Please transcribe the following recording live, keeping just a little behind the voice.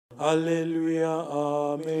Alleluia,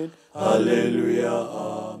 Amen. Alleluia,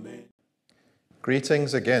 Amen.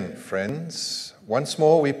 Greetings again, friends. Once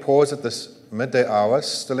more we pause at this midday hour,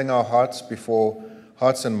 stilling our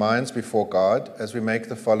hearts and minds before God as we make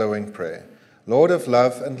the following prayer. Lord of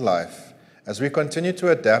love and life, as we continue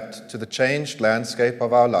to adapt to the changed landscape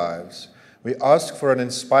of our lives, we ask for an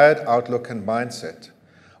inspired outlook and mindset,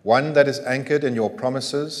 one that is anchored in your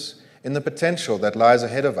promises, in the potential that lies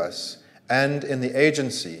ahead of us, and in the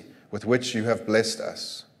agency with which you have blessed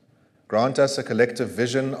us. Grant us a collective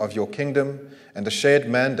vision of your kingdom and a shared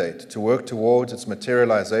mandate to work towards its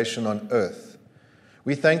materialization on earth.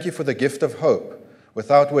 We thank you for the gift of hope,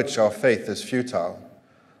 without which our faith is futile.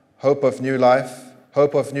 Hope of new life,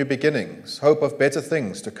 hope of new beginnings, hope of better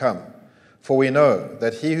things to come. For we know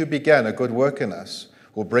that he who began a good work in us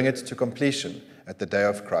will bring it to completion at the day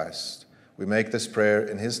of Christ. We make this prayer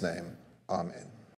in his name. Amen.